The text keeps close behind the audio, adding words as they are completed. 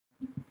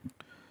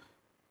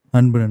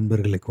அன்பு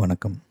நண்பர்களுக்கு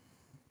வணக்கம்.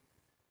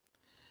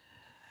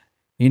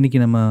 இன்னைக்கு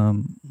நம்ம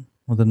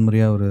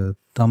முதன்முறையா ஒரு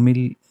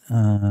தமிழ் அ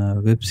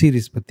வெப்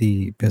சீரிஸ் பத்தி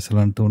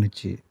பேசலான்னு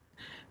தோணுச்சு.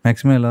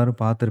 மேக்ஸிமம்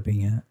எல்லாரும்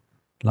பார்த்துருப்பீங்க.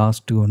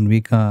 லாஸ்ட் 1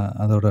 வீக்கா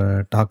அதோட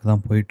டாக்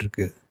தான்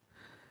போயிட்டுருக்கு.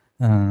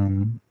 அம்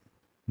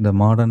இந்த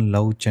மாடர்ன்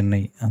லவ்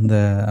சென்னை அந்த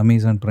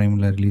அமேசான்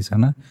பிரைம்ல ரிலீஸ்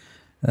ஆன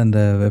அந்த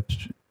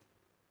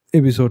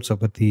எபிசோட்ஸ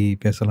பத்தி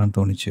பேசலான்னு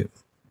தோணுச்சு.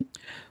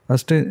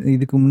 ஃபர்ஸ்ட்டு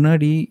இதுக்கு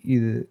முன்னாடி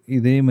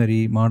இதே மாரி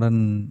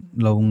மாடர்ன்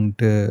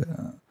லவ்ன்ட்டு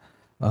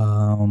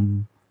ஆம்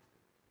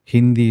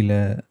ஹிந்தியில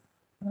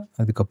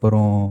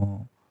அதுக்கப்புறம்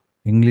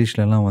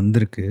இங்கிலீஷ்லலாம்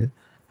வந்திருக்கு.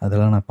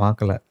 அதெல்லாம் நான்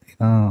பார்க்கல.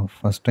 இதான்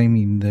ஃபர்ஸ்ட் டைம்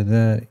இந்த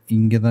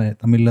இங்க தான்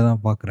தமிழ்ல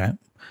தான் பார்க்குறேன்.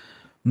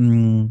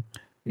 ம்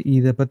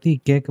இத பத்தி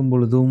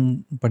கேட்கும்பொழுதும்,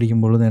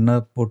 படிக்கும்பொழுதும் என்ன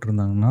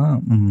போட்டிருந்தாங்கன்னா,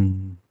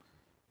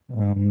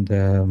 இந்த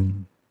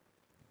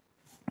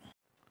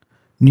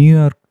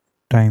நியூயார்க்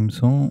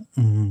டைம்ஸும்,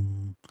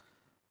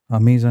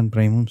 அமேசான்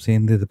பிரைமும்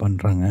சேர்ந்து இது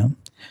பண்றாங்க.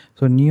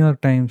 ஸோ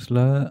நியூயார்க் டைம்ஸ்ல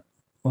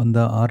வந்த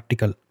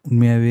ஆர்டிக்கல்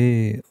உண்மையாவே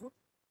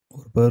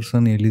ஒரு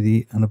பெர்சன் எழுதி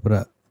அனுப்புற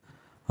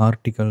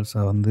ஆர்டிக்கல்ஸ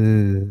வந்து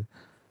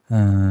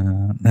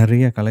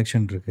நெறைய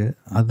கலெக்ஷன் இருக்கு.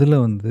 அதில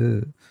வந்து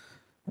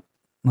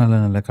நல்ல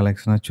நல்ல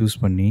கலெக்ஷனா சூஸ்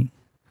பண்ணி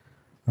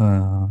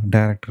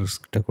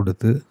டைரக்டர்ஸ் கிட்ட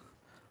குடுத்து,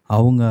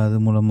 அவங்க அது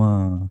மூலமா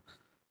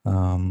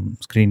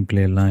ஸ்க்ரீன்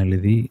ப்ளே எல்லாம்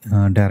எழுதி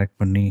டைரக்ட்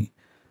பண்ணி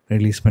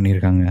ரிலீஸ்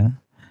பண்ணியிருக்காங்க.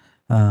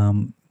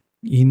 ஆம்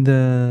இந்த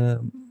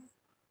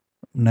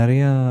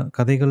நெறையா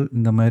கதைகள்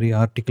இந்த மாரி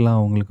ஆர்டிக்கிளா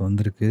அவங்களுக்கு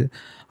வந்திருக்கு.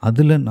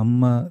 அதில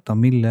நம்ம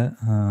தமிழ்ல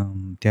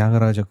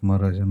தியாகராஜ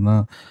குமாரராஜன்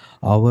தான்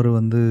அவரு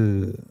வந்து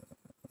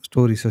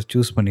ஸ்டோரீஸ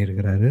சூஸ்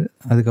பண்ணியிருக்கிறாரு.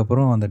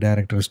 அதுக்கப்புறம் அந்த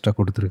டைரக்டர்ஸ்ட்ட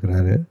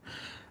குடுத்துருக்கிறாரு.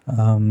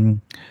 அம்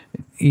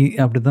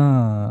அப்படிதான்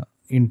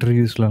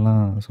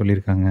இன்டர்வியூஸ்லலாம்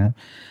சொல்லியிருக்காங்க.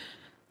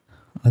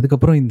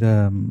 அதுக்கப்புறம் இந்த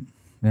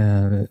அ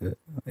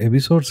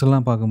எபிசோட்ஸ்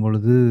எல்லாம்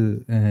பார்க்கும்பொழுது,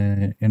 அ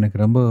எனக்கு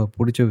ரொம்ப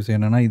புடிச்ச விஷயம்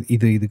என்னன்னா,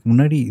 இதுக்கு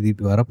முன்னாடி இது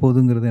இப்படி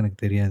வரப்போகுதுங்கிறது எனக்கு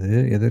தெரியாது.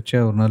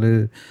 எதர்ச்சியா ஒரு நாளு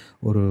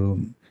ஒரு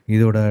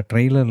இதோட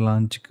ட்ரெய்லர்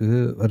லான்ச்சுக்கு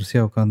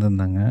வரிசையா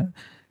உட்காந்துருந்தாங்க.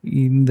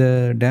 இந்த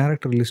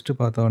டைரக்டர் லிஸ்ட்டு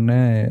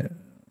பார்த்தோனே,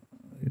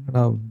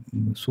 என்னடா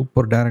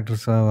சூப்பர்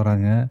டைரக்டர்ஸா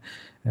வராங்க.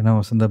 ஏன்னா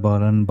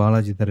வசந்தபாலன்,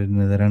 பாலாஜி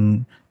தரணிதரன்,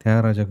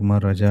 தியாகராஜ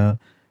குமாரராஜா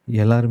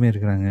எல்லாருமே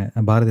இருக்கிறாங்க.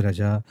 பாரதி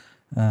ராஜா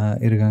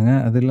இருக்காங்க.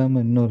 அது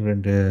இல்லாம இன்னொரு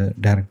 2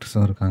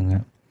 டைரக்டர்ஸும் இருக்காங்க.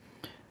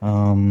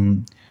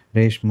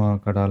 ரேஷ்மா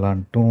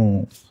கடாலான்ட்டும்,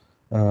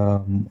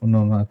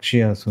 இன்னொன்னு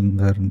அக்ஷயா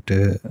சுந்தர்ன்ட்டு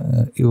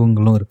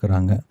இவங்களும்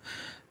இருக்கிறாங்க.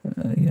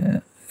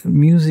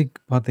 மியூசிக்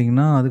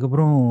பார்த்தீங்கன்னா,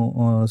 அதுக்கப்புறம்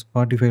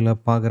Spotifyல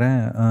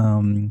பார்க்குறேன்.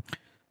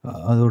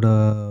 அதோட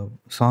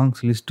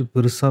சாங்ஸ் லிஸ்ட்டு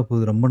பெருசா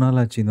போகுது. ரொம்ப நாள்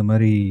ஆச்சு இந்த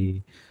மாரி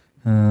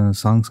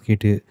சாங்ஸ்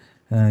கேட்டு.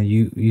 அ U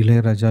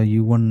Ilaiyaraaja,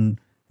 Yuvan,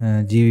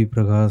 GV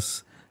Prakash,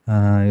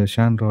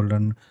 Shawn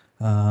Roldan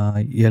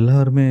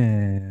எல்லாருமே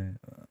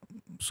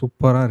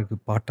சூப்பரா இருக்கு.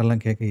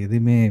 பாட்டெல்லாம் கேட்க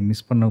எதுவுமே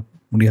மிஸ் பண்ண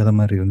முடியாத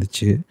மாரி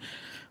இருந்துச்சு.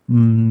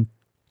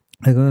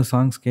 அதுக்கப்புறம்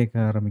சாங்ஸ் கேட்க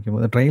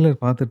ஆரம்பிக்கும்போது ட்ரெய்லர்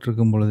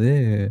பார்த்துட்ருக்கும் பொழுதே,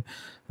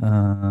 அ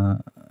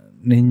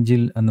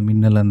நெஞ்சில் அந்த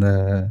மின்னல் அந்த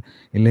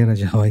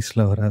இளையராஜா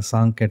வாய்ஸ்ல வர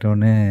சாங்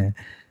கேட்டவுடனே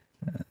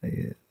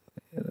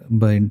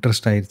ரொம்ப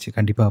இன்ட்ரெஸ்ட் ஆயிருச்சு.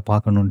 கண்டிப்பா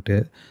பார்க்கணுன்ட்டு.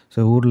 ஸோ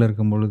ஊர்ல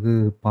இருக்கும்பொழுது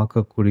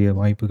பார்க்கக்கூடிய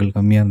வாய்ப்புகள்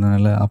கம்மியா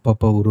இருந்தனால,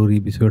 அப்பப்போ ஒரு ஒரு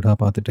எபிசோடா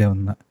பார்த்துட்டே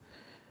வந்தேன்.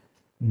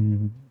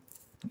 ம்.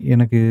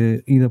 எனக்கு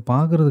இத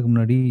பார்க்குறதுக்கு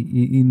முன்னாடி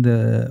இந்த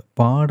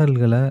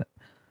பாடல்கள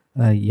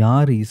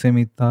யார்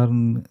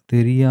இசையமைத்தார்ன்னு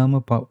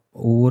தெரியாம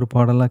ஒவ்வொரு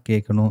பாடலா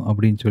கேட்கணும்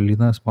அப்படின்னு சொல்லி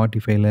தான்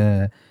Spotifyல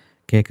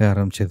கேட்க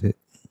ஆரம்பிச்சது.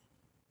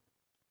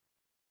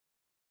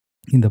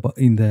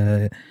 இந்த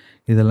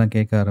இதெல்லாம்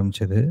கேட்க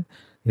ஆரம்பிச்சது.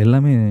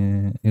 எல்லாமே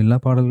எல்லா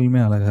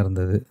பாடல்களுமே அழகா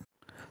இருந்தது.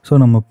 ஸோ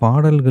நம்ம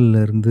பாடல்கள்ல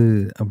இருந்து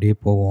அப்படியே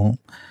போவோம்.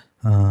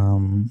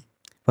 ஆம்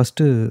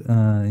ஃபர்ஸ்ட்டு அ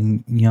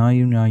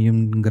நியாயும்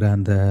நியாயம்ங்கிற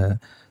அந்த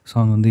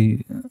சாங் வந்து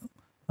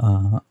அ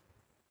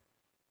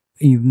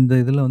இந்த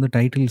இதில வந்து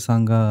டைட்டில்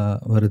சாங்கா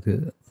வருது.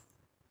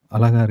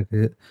 அழகா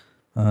இருக்கு.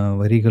 அ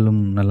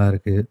வரிகளும்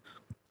நல்லாயிருக்கு.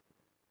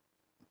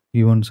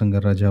 யுவன்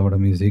சங்கர் ராஜாவோட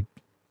மியூசிக்.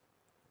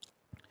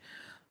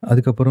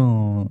 அதுக்கப்புறம்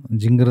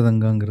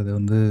ஜிங்கரதங்காங்கிறது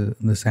வந்து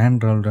இந்த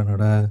சாண்ட்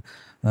ரால்டனோட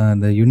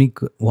அந்த யுனிக்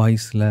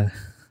வாய்ஸ்ல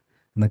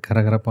அந்த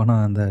கரகரப்பான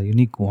அந்த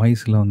யுனிக்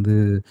வாய்ஸ்ல வந்து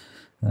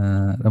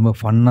ரொம்ப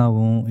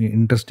ஃபன்னாவும்,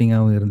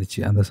 இன்ட்ரஸ்டிங்காவும் இருந்துச்சு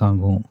அந்த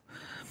சாங்கும்.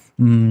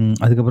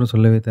 அதுக்கப்புறம்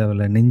சொல்லவே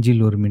தேவையில்ல.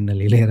 நெஞ்சில் ஒரு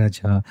மின்னல்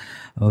இளையராஜா,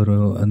 ஒரு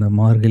அந்த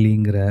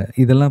மார்கழிங்கிற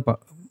இதெல்லாம்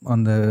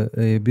அந்த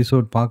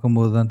எபிசோட்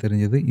பார்க்கும்போது தான்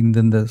தெரிஞ்சது.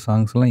 இந்தந்த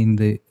சாங்ஸ்லாம்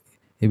இந்த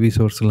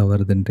எபிசோட்ஸ்ல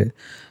வருதுன்ட்டு.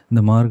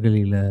 இந்த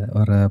மார்கழியில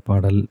வர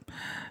பாடல்.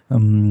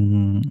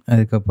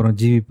 அதுக்கப்புறம்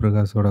ஜிவி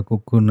பிரகாஷோட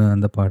குக்குன்னு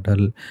அந்த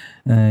பாடல்.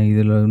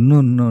 இதில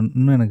இன்னும் இன்னும்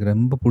இன்னும் எனக்கு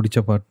ரொம்ப புடிச்ச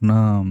பாட்டுனா,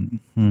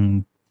 ம்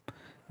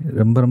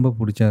ரொம்ப ரொம்ப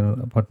புடிச்ச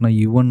பாட்டுனா,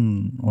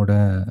 யுவனோட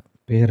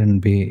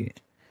பேரன்பே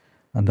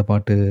அந்த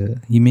பாட்டு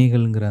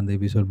இமைகள்ங்கிற அந்த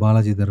எபிசோட்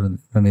பாலாஜி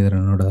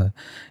தரணிதரனோட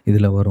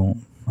இதில வரும்.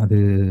 அது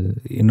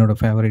என்னோட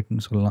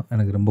ஃபேவரைட்ன்னு சொல்லலாம்.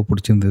 எனக்கு ரொம்ப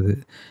புடிச்சிருந்தது.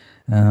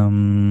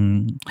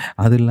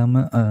 அது இல்லாம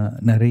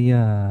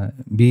நெறையா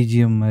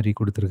பிஜிஎம் மாரி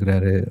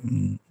குடுத்துருக்கிறாரு.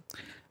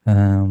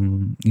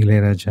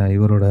 இளையராஜா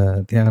இவரோட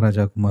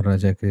தியாகராஜா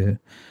குமாரராஜாக்கு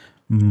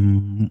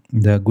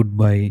இந்த good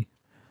bye,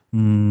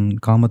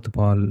 காமத்து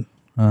ball,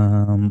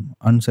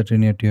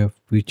 uncertainty of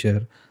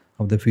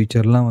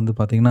ஃபியூச்சர்லாம் வந்து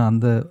பார்த்தீங்கன்னா,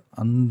 அந்த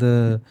அந்த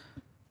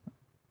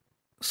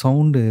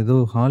சவுண்டு ஏதோ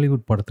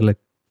ஹாலிவுட் படத்தில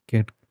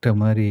கேட்ட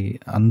மாரி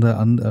அந்த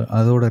அந்த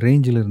அதோட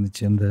ரேஞ்சில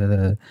இருந்துச்சு அந்த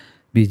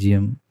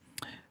பிஜிஎம்.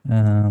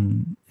 அம்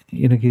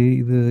எனக்கு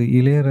இது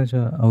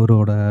இளையராஜா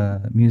அவரோட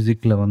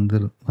மியூசிக்ல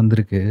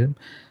வந்திருக்கு.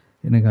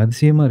 எனக்கு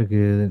அதிசயமா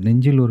இருக்கு.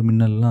 நெஞ்சில் ஒரு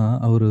மின்னல்லாம்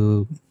அவரு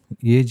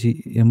ஏஜ்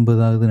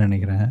 80 ஆகுதுன்னு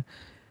நெனைக்கிறேன்.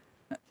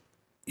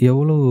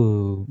 எவ்வளோ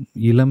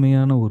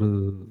இளமையான ஒரு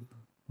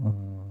அ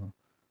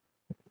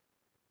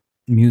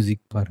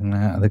மியூசிக்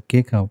பாருங்களேன். அத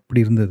கேட்க அப்படி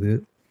இருந்தது.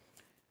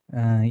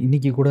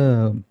 இன்னைக்கு கூட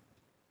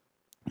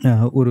அ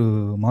ஒரு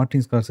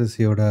மார்ட்டின்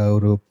ஸ்கார்செஸியோட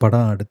ஒரு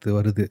படம் அடுத்து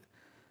வருது.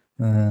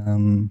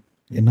 அம்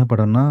என்ன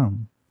படம்னா,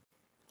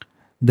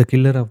 the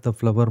killer of the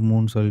flower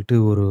Moon சொல்லிட்டு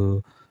ஒரு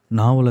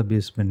நாவல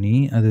பேஸ் பண்ணி,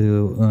 அது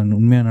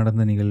உண்மையா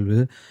நடந்த நிகழ்வு.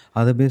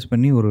 அத பேஸ்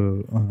பண்ணி ஒரு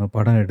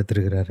படம்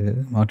எடுத்திருக்கிறாரு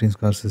மார்ட்டின்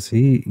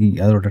ஸ்கார்செஸி.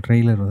 அதோட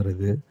ட்ரெய்லர்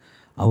வருது.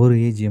 அவரு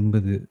ஏஜ்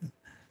 80.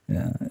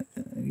 அ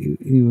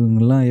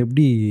இவங்கலாம்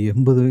எப்படி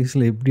 80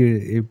 வயசுல எப்படி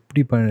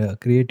எப்படி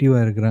கிரியேட்டிவா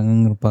இருக்கிறாங்கன்னு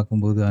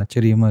பார்க்கும்போது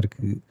ஆச்சரியமா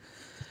இருக்கு.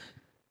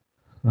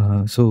 அ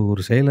ஸோ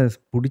ஒரு செயல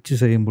புடிச்சு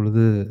செய்யும்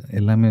பொழுது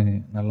எல்லாமே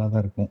நல்லா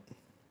தான் இருக்கும்.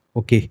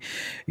 ஓகே.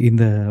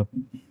 இந்த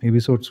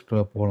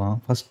எபிசோட்ஸ்குள்ள போலாம்.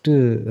 ஃபர்ஸ்ட்டு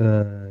அ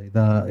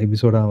இதா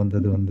எபிசோடா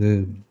வந்தது வந்து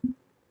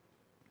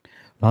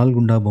 "லால்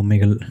குண்டா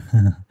பொம்மைகள்."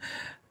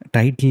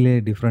 டைட்டிலே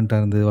டிஃப்ரெண்ட்டா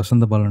இருந்தது.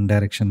 வசந்தபாலன்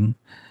டைரக்ஷன்.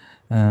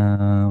 அ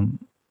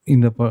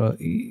இந்த ப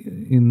இ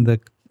இந்த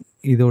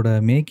இதோட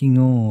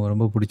மேக்கிங்கும்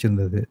ரொம்ப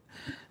பிடிச்சிருந்தது.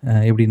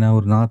 எப்படின்னா,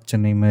 ஒரு நார்த்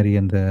சென்னை மாரி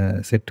அந்த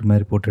செட்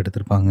மாரி போட்டு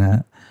எடுத்திருப்பாங்க.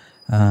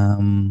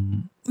 அம்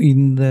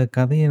இந்த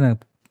கதைய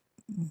நான்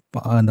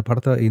அந்த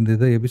படத்த இந்த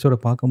எபிசோட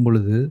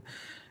பார்க்கும்பொழுது,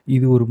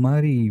 இது ஒரு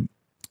மாரி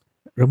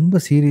ரொம்ப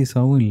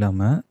சீரியஸாவும்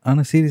இல்லாம,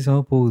 ஆனா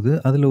சீரியஸாவும் போகுது.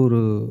 அதில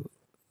ஒரு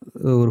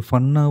ஒரு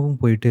ஃபன்னாவும்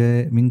போயிட்டு,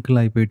 மிங்கிள்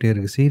ஆயி போயிட்டே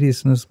இருக்கு.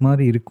 சீரியஸ்னஸ்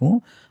மாரி இருக்கும்.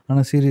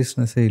 ஆனா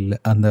சீரியஸ்னஸ்ஸே இல்ல.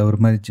 அந்த ஒரு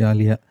மாரி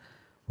ஜாலியா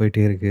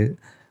போயிட்டே இருக்கு.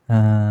 ஆ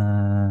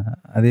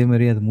அதே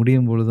மாரி அது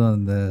முடியும் பொழுதும்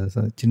அந்த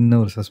சின்ன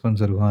ஒரு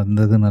சஸ்பென்ஸ் இருக்கும்.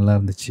 அந்த இது நல்லா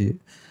இருந்துச்சு.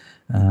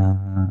 ஆ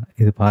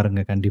இது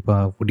பாருங்க கண்டிப்பா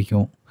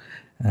பிடிக்கும்.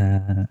 ஆ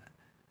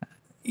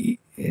இ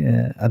அ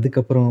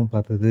அதுக்கப்புறம்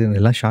பார்த்தது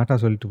எல்லாம் ஷார்ட்டா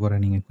சொல்லிட்டு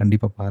போறேன். நீங்க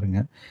கண்டிப்பா பாருங்க.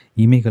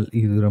 இமைகள்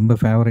இது ரொம்ப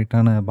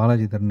ஃபேவரைட்டான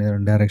பாலாஜி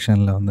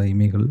டைரக்ஷன்ல வந்த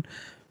இமைகள்.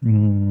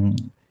 ம்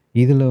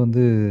இதில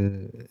வந்து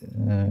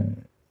அ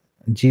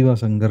ஜீவா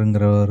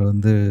சங்கர்ங்கிறவர்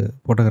வந்து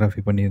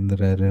ஃபோட்டோகிராஃபி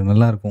பண்ணியிருந்தாரு.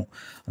 நல்லாருக்கும்.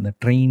 அந்த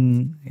ட்ரெயின்,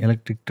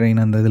 எலக்ட்ரிக்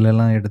ட்ரெயின் அந்த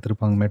இதுலலாம்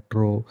எடுத்திருப்பாங்க.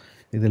 மெட்ரோ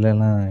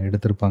இதுலலாம்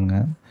எடுத்திருப்பாங்க.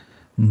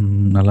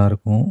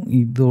 நல்லாருக்கும்.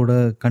 இதோட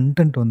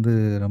கன்டென்ட் வந்து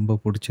ரொம்ப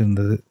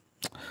புடிச்சிருந்தது.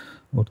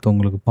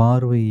 ஒருத்தவங்களுக்கு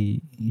பார்வை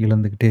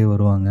இழந்துக்கிட்டே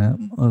வருவாங்க.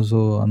 ஸோ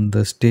அந்த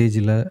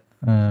ஸ்டேஜில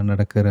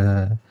நடக்கிற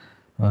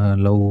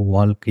லவ்,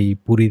 வாழ்க்கை,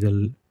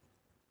 புரிதல்,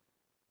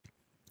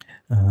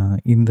 அ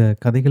இந்த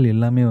கதைகள்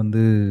எல்லாமே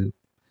வந்து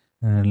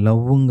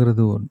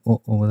லவ்வுங்கிறது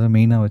தான்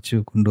மெயினா வச்சு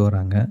கொண்டு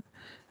வராங்க.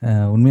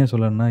 உண்மையா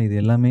சொல்லணும்னா இது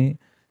எல்லாமே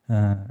அ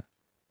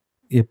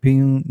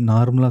எப்பயும்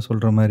நார்மலா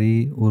சொல்ற மாரி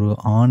ஒரு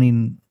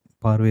ஆணின்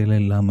பார்வையில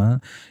இல்லாம,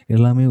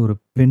 எல்லாமே ஒரு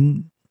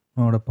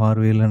பெண்ணோட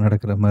பார்வையில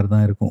நடக்கிற மாரி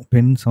தான் இருக்கும்.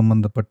 பெண்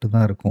சம்மந்தப்பட்டு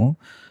தான் இருக்கும்.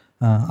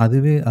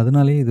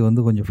 அதனாலேயே இது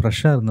வந்து கொஞ்சம்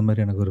ஃப்ரெஷ்ஷா இருந்த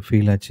மாரி எனக்கு ஒரு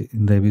ஃபீல் ஆச்சு.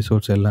 இந்த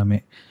எபிசோட்ஸ் எல்லாமே.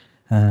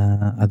 அ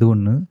அது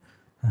ஒண்ணு.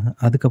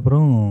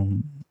 அதுக்கப்புறம்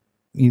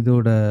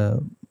இதோட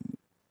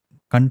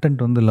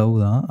கன்டென்ட் வந்து லவ்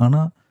தான்.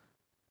 ஆனா,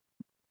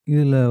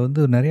 இதில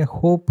வந்து நெறைய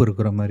ஹோப்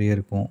இருக்கிற மாரியே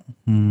இருக்கும்.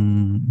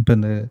 இப்ப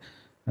இந்த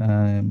அ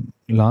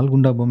லால்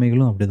குண்டா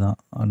பொம்மைகளும் அப்படிதான்.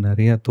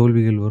 நெறைய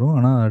தோல்விகள் வரும்.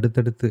 ஆனா,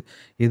 அடுத்தடுத்து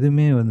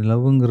எதுவுமே வந்து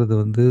லவ்வுங்கிறது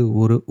வந்து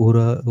ஒரு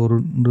ஒரு ஒரு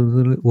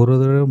ஒரு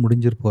தடவ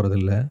முடிஞ்சிற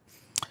போறதில்ல.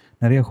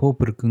 நெறைய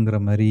ஹோப் இருக்குங்கிற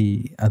மாரி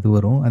அது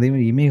வரும்.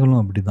 அதேமாரி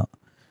இமைகளும் அப்படிதான்.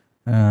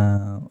 அ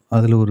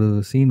அதில ஒரு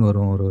சீன்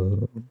வரும். ஒரு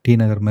டி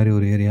நகர் மாரி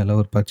ஒரு ஏரியால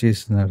ஒரு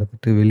பர்ச்சேஸ்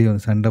நடத்திட்டு வெளிய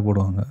வந்து சண்ட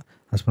போடுவாங்க.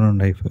 Husband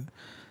and wife.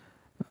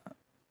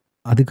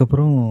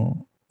 அதுக்கப்புறம்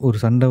ஒரு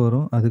சண்ட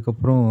வரும்.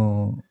 அதுக்கப்புறம்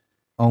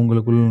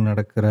அவங்களுக்குள்ள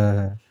நடக்கிற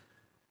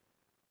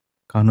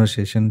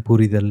கான்வர்சேஷன்,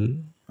 புரிதல்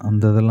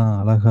அந்த இதெல்லாம்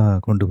அழகா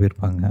கொண்டு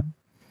போயிருப்பாங்க.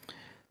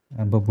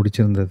 ரொம்ப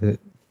புடிச்சிருந்தது.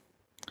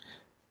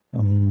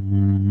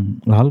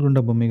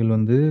 லால்குண்டா பொம்மைகள்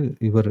வந்து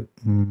இவர்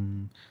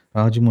ம்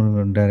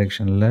ராஜ்மோகன்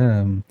டைரக்ஷன்ல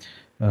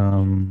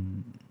அம்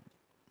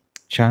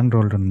ஷான்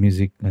ரோல்டன்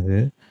மியூசிக் அது.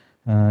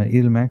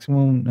 இதில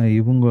மேக்ஸிமம்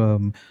இவங்க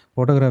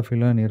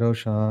ஃபோட்டோகிராஃபில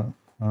நிரோஷா,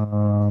 அ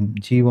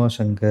ஜீவா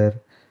சங்கர்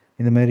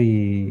இந்த மாரி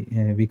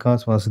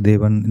விகாஸ்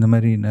வாசுதேவன் இந்த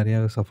மாரி நெறையா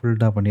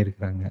சஃபுல்டா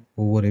பண்ணியிருக்கிறாங்க.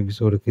 ஒவ்வொரு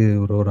எபிசோடுக்கு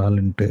ஒரு ஒரு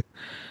ஆளுன்ட்டு.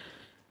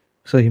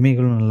 ஸோ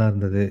இமைகளும் நல்லா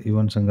இருந்தது.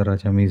 யுவன் சங்கர்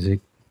ராஜா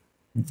மியூசிக்.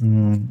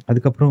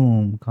 அதுக்கப்புறம்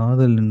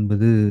காதல்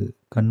என்பது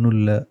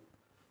கண்ணுள்ள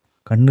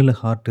கண்ணுல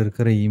ஹார்ட்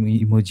இருக்கிற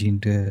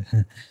இமோஜின்ட்டு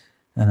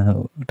அ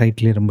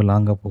டைட்டிலே ரொம்ப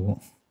லாங்கா போகும்.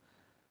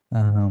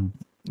 அ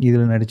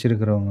இதில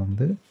நடிச்சிருக்கிறவங்க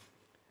வந்து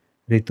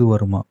ரித்து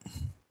வர்மா,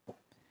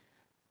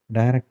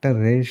 டைரக்டர்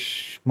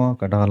ரேஷ்மா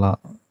கடாலா.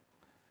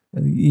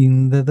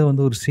 இந்த இத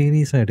வந்து ஒரு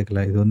சீரியஸா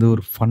எடுக்கல. இது வந்து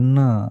ஒரு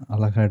ஃபன்னா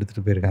அழகா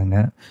எடுத்துட்டு போயிருக்காங்க.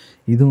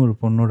 இதுவும் ஒரு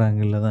பொண்ணோட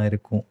ஆங்கிள்ல தான்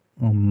இருக்கும்.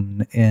 ம்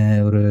எ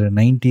ஒரு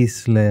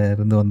 90ஸ்ல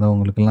இருந்து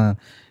வந்தவங்களுக்கெல்லாம்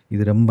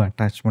இது ரொம்ப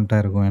அட்டாச்மெண்ட்டா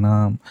இருக்கும். ஏன்னா,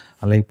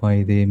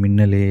 "அலைப்பாயுதே",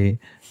 "மின்னலே",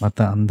 மத்த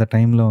அந்த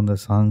டைம்ல வந்த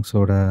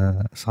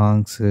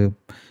சாங்ஸு,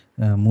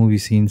 மூவி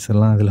சீன்ஸ்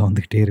எல்லாம் அதில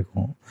வந்துக்கிட்டே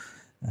இருக்கும்.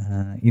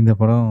 இந்த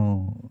படம்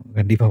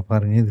கண்டிப்பா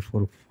பாருங்க. இது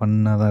ஒரு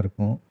ஃபன்னா தான்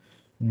இருக்கும்.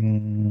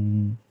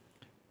 ம்.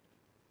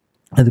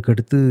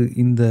 அதுக்கடுத்து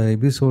இந்த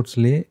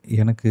எபிசோட்ஸ்லயே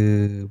எனக்கு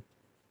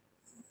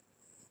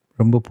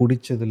ரொம்ப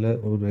புடிச்சதுல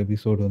ஒரு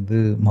எபிசோடு வந்து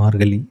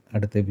மார்கழி,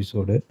 அடுத்த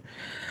எபிசோடு.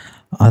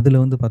 அதுல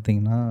வந்து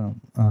பார்த்தீங்கன்னா,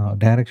 அ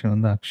டைரக்ஷன்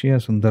வந்து அக்ஷயா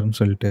சுந்தர்ன்னு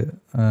சொல்லிட்டு,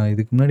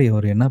 இதுக்கு முன்னாடி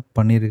அவரு என்ன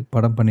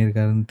படம்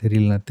பண்ணியிருக்காருன்னு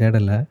தெரியல, நான்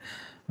தேடல.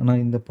 ஆனா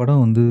இந்த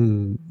படம் வந்து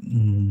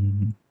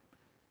ம்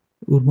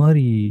ஒரு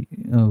மாரி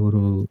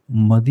ஒரு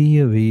மதிய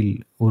வெயில்,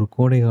 ஒரு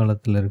கோடை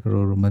காலத்துல இருக்கிற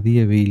ஒரு மதிய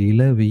வெயில்,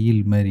 இள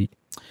வெயில் மாரி.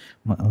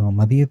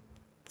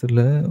 மதியத்தில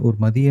ஒரு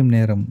மதியம்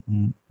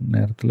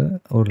நேரத்தில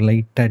ஒரு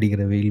லைட்டா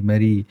அடிக்கிற வெயில்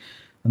மாரி,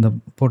 அந்த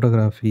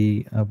ஃபோட்டோகிராஃபி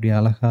அப்படி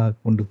அழகா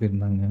கொண்டு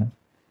போயிருந்தாங்க.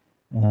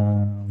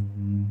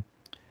 ஆம்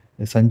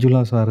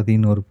சஞ்சுளா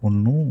சாரதின்னு ஒரு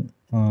பொண்ணும்,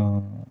 ஆ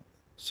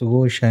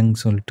சுகோஷாங்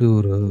சொல்லிட்டு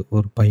ஒரு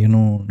ஒரு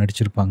பையனும்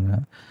நடிச்சிருப்பாங்க.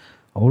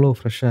 அவ்வளோ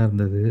ஃப்ரெஷ்ஷா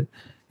இருந்தது.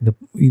 இந்த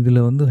இதில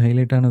வந்து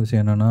ஹைலைட்டான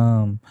விஷயம் என்னன்னா,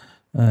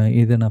 அ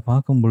இத நான்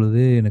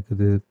பார்க்கும்பொழுது எனக்கு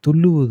இது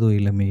துள்ளுவதோ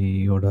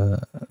இளமையோட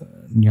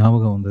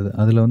ஞாபகம் வந்தது.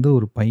 அதில வந்து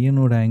ஒரு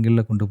பையனோட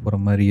ஆங்கிள்ல கொண்டு போற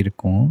மாரி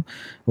இருக்கும்.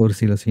 ஒரு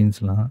சில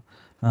சீன்ஸ்லாம்.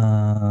 ஆ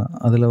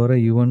அதில வர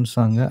யுவன்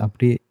சாங்க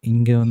அப்படியே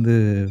இங்க வந்து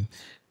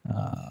அ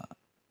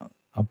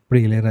அப்படி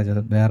இளையராஜா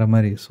வேற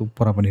மாரி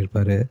சூப்பரா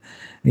பண்ணியிருப்பாரு.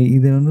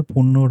 இது வந்து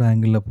பொண்ணோட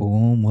ஆங்கிள்ல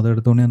போகும்.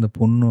 எடுத்தோனே அந்த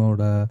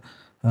பொண்ணோட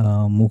அ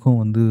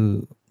முகம் வந்து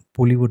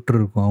பொலிவற்று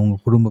இருக்கும். அவங்க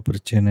குடும்ப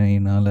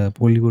பிரச்சனையினால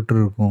பொலிவற்று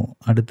இருக்கும்.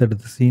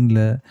 அடுத்தடுத்த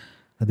சீன்ல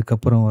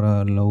அதுக்கப்புறம் வர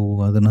லவ்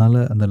அதனால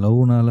அந்த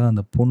லவ்னால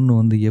அந்த பொண்ணு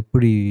வந்து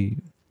எப்படி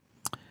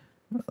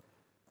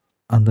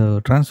அந்த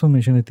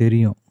டிரான்ஸ்ஃபர்மேஷனே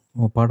தெரியும்.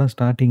 படம்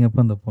ஸ்டார்ட்டிங் அப்ப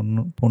அந்த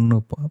பொண்ணு பொண்ணு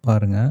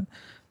பாருங்க.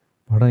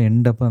 படம்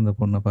எண்ட் அப்ப அந்த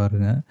பொண்ண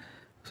பாருங்க.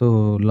 ஸோ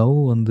லவ்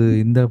வந்து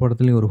இந்த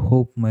படத்துலயும் ஒரு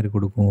ஹோப் மாரி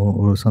குடுக்கும்.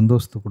 ஒரு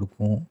சந்தோஷத்த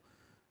குடுக்கும்.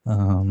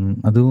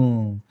 அதுவும்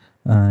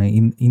அ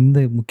இந்த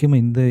முக்கியமா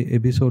இந்த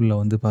எபிசோட்ல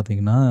வந்து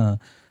பார்த்தீங்கன்னா,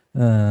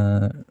 அ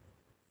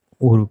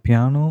ஒரு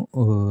பியானோ,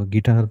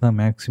 கிட்டார் தான்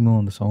மேக்ஸிமம்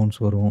அந்த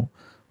சவுண்ட்ஸ் வரும்.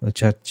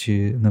 சர்ச்சு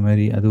இந்த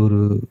மாரி அது ஒரு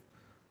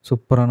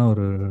சூப்பரான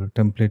ஒரு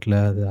டெம்ப்ளேட்ல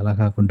அது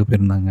அழகா கொண்டு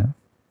போயிருந்தாங்க.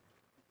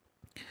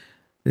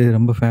 இது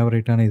ரொம்ப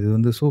ஃபேவரைட்டான இது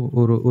வந்து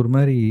ஒரு ஒரு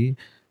மாரி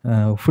அ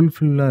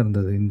ஃபுல்ஃபில்லா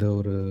இருந்தது. இந்த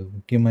ஒரு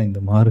முக்கியமா இந்த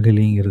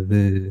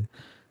மார்கழிங்கிறது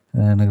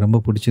எனக்கு ரொம்ப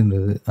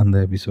பிடிச்சிருந்தது அந்த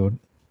எபிசோட்.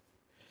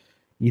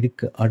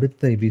 இதுக்கு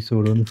அடுத்த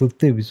எபிசோடு வந்து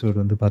 5த் எபிசோடு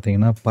வந்து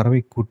பார்த்தீங்கன்னா,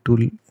 பறவை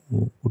கூட்டில்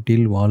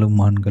வாழும்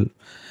மான்கள்.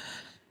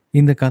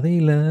 இந்த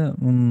கதையில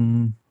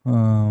ம்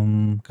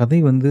கதை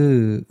வந்து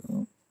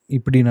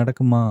இப்படி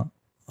நடக்குமா?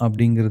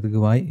 அப்படிங்கிறதுக்கு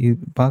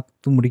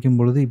பார்த்து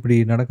முடிக்கும்பொழுது இப்படி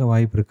நடக்க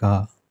வாய்ப்பு இருக்கா?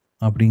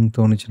 அப்படின்னு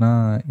தோணுச்சுன்னா,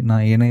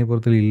 நான் என்னைய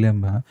பொறுத்தவரை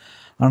இல்லம்பேன்.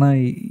 ஆனா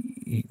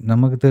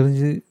நமக்கு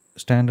தெரிஞ்சு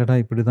ஸ்டாண்டர்டா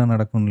இப்படி தான்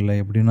நடக்கும்னு இல்ல.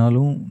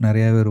 எப்படினாலும்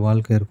நெறைய பேர்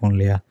வாழ்க்கை இருக்கும்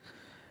இல்லையா?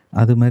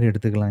 அது மாரி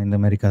எடுத்துக்கலாம் இந்த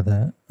மாரி கத.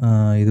 அ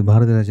இது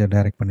பாரதிராஜா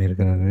டைரக்ட்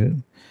பண்ணியிருக்கிறாரு.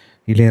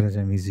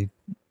 இளையராஜா மியூசிக்.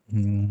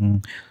 ம்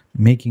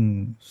மேக்கிங்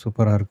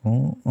சூப்பரா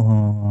இருக்கும்.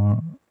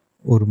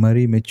 ஒரு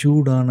மாரி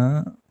மெச்சூர்டான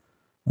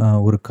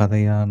ஒரு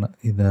கதையான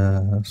இத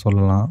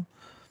சொல்லலாம்.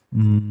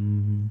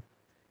 ம்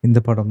இந்த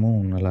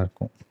படமும்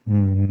நல்லாயிருக்கும்.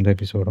 இந்த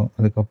எபிசோடும்.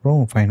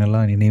 அதுக்கப்புறம்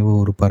ஃபைனலா நினைவோ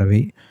ஒரு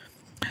பறவை.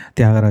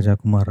 தியாகராஜா,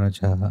 குமார்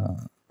ராஜா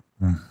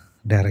அ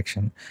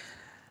டைரக்ஷன்.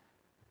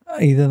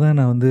 இத தான்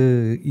நான் வந்து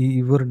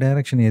இவர்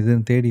டைரக்ஷன்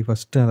எதுன்னு தேடி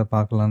ஃபர்ஸ்ட்டு அத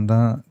பார்க்கலான்னு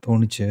தான்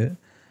தோணுச்சு.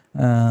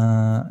 ஆ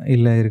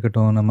இல்ல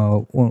இருக்கட்டும் நம்ம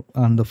ஒ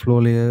அந்த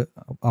ஃப்ளோலயே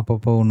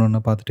அப்பப்போ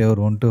ஒண்ணு பார்த்துட்டே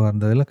வருவோன்ட்டு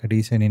வந்ததில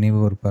கடைசியா நினைவு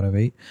ஒரு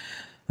பறவை.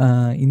 ஆ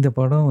இந்த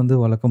படம் வந்து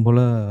வழக்கம் போல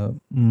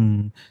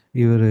ம்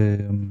இவரு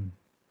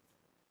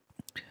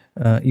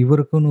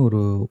இவருக்குன்னு ஒரு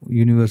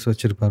யூனிவர்ஸ்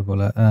வச்சிருப்பார்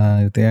போல.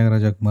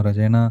 தியாகராஜா,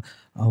 குமாரராஜா. ஏன்னா,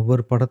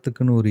 அவர்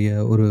படத்துக்குன்னு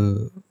ஒரு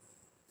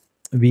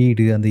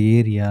வீடு, அந்த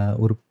ஏரியா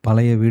ஒரு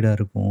பழைய வீடா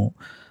இருக்கும்.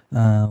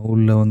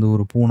 உள்ள வந்து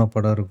ஒரு பூனை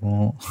படம்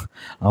இருக்கும்.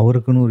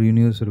 அவருக்குன்னு ஒரு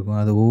யூனிவர்ஸ் இருக்கும்.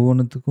 அது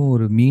ஒவ்வொன்னுத்துக்கும்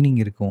ஒரு மீனிங்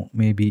இருக்கும்.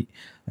 மேபி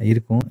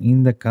இருக்கும்.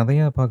 இந்த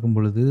கதையா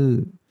பார்க்கும்பொழுது,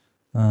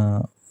 அ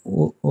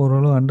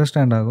ஓரளவு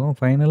அண்டர்ஸ்டாண்ட் ஆகும்.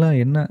 ஃபைனலா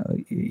என்ன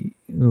இ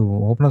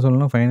ஓப்பனா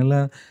சொல்லணும்னா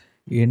ஃபைனலா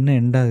என்ன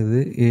எண்ட்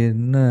ஆகுது?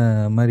 என்ன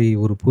மாரி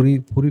ஒரு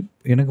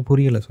எனக்கு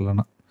புரியல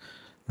சொல்லணும்னா.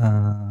 ஆ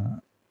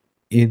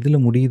எதுல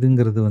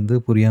முடியுதுங்கிறது வந்து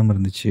புரியாம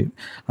இருந்துச்சு.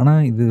 ஆனா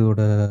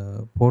இதோட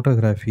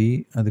ஃபோட்டோகிராஃபி,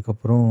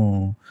 அதுக்கப்புறம்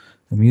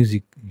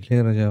மியூசிக்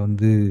இளையராஜா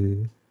வந்து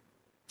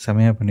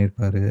செமையா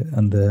பண்ணியிருப்பாரு.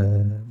 அந்த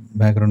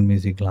பேக்ரவுண்ட்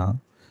மியூசிக்லாம்.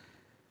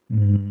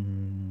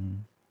 ம்.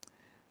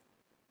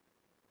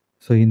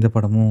 ஸோ இந்த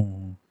படமும்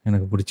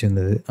எனக்கு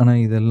பிடிச்சிருந்தது. ஆனா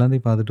இது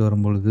எல்லாத்தையும் பார்த்துட்டு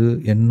வரும்பொழுது,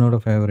 என்னோட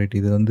ஃபேவரைட்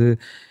இது வந்து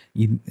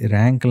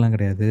ரேங்க்லாம்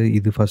கிடையாது.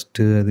 இது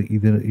ஃபர்ஸ்ட்டு அது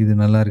இது இது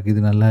நல்லாயிருக்கு,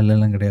 இது நல்லா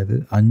இல்லலாம் கிடையாது.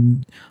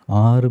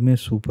 6மே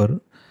சூப்பர்.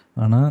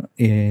 ஆனா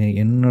எ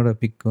என்னோட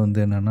பிக் வந்து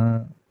என்னன்னா,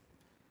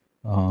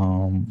 ஆ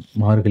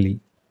மார்கழி.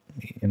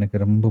 எனக்கு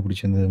ரொம்ப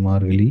பிடிச்சிருந்தது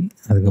மார்கழி.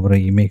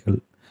 அதுக்கப்புறம் இமைகள்.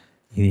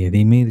 இது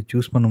எதையுமே இது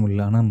சூஸ் பண்ண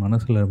முடியல. ஆனா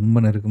மனசுல ரொம்ப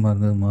நெருக்கமா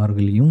இருந்தது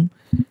மார்கழியும்,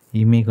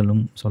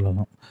 இமைகளும்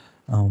சொல்லலாம்.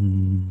 அம்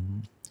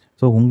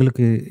ஸோ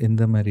உங்களுக்கு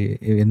எந்த மாரி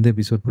எந்த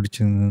எபிசோட்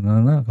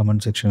பிடிச்சிருந்ததுன்னா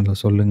கமெண்ட் செக்ஷன்ல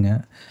சொல்லுங்க.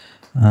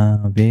 அ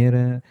வேற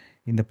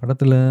இந்த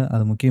படத்துல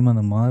அது முக்கியமா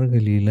அந்த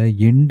மார்கழியில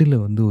எண்டுல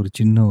வந்து ஒரு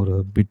சின்ன ஒரு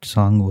பிட்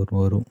சாங்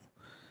வரும்.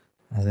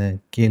 அத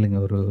கேளுங்க.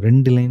 ஒரு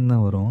 2 லைன்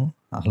தான் வரும்.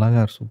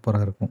 அழகா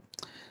சூப்பரா இருக்கும்.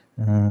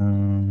 அ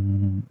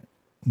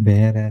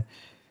வேற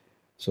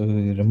ஸோ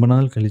ரொம்ப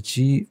நாள்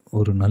கழிச்சு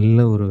ஒரு நல்ல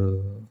ஒரு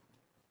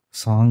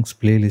சாங்ஸ்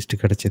பிளேலிஸ்ட்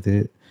கிடைச்சது.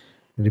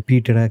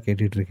 ரிப்பீட்டடா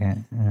கேட்டுட்ருக்கேன்.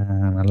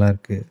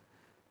 நல்லாருக்கு.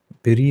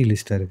 பெரிய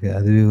லிஸ்ட்டா இருக்கு.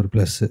 அதுவே ஒரு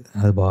ப்ளஸ்ஸு.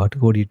 அது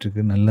பாட்டுக்கு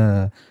ஓடிட்டுருக்கு. நல்லா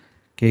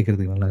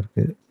கேட்கறதுக்கு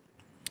நல்லாருக்கு.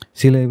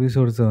 சில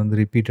எபிசோட்ஸ வந்து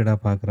ரிப்பீட்டடா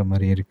பார்க்குற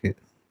மாரி இருக்கு.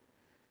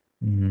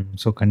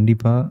 ஸோ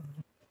கண்டிப்பா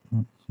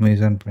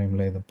அமேசான்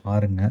பிரைம்ல இத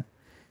பாருங்க.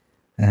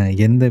 அ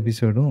எந்த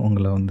எபிசோடும்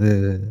உங்கள வந்து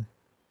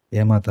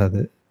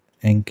ஏமாத்தாது.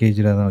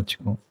 என்கேஜ்டா தான்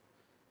வச்சுக்கும்.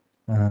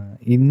 அ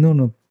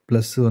இன்னொன்னு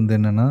ப்ளஸ் வந்து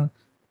என்னன்னா,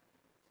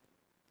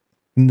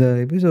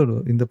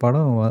 இந்த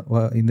படம் வ வ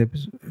இந்த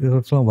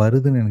எபிசோட்ஸ்லாம்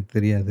வருதுன்னு எனக்கு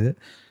தெரியாது.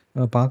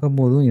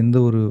 பார்க்கும்போதும் எந்த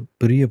ஒரு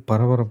பெரிய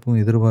பரபரப்பும்,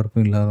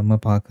 எதிர்பார்ப்பும் இல்லாத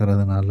மாரி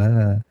பார்க்கறதுனால,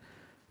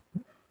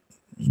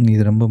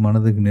 இது ரொம்ப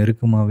மனதுக்கு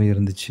நெருக்கமாவே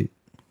இருந்துச்சு.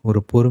 ஒரு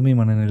பொறுமை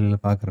மனநிலையில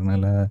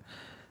பார்க்கறனால,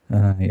 அ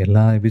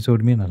எல்லா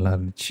எபிசோடுமே நல்லா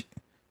இருந்துச்சு.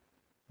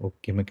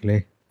 ஓகே மக்களே!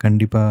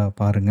 கண்டிப்பா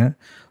பாருங்க.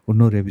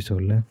 இன்னொரு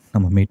எபிசோட்ல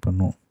நம்ம மீட்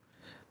பண்ணுவோம்.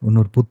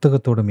 இன்னொரு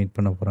புத்தகத்தோட மீட்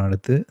பண்ண போறோம்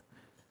அடுத்து.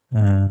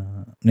 அ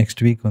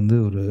நெக்ஸ்ட் வீக் வந்து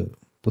ஒரு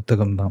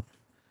புத்தகம் தான்.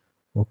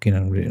 ஓகே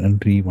நண்பர்களே!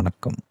 நன்றி,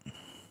 வணக்கம்.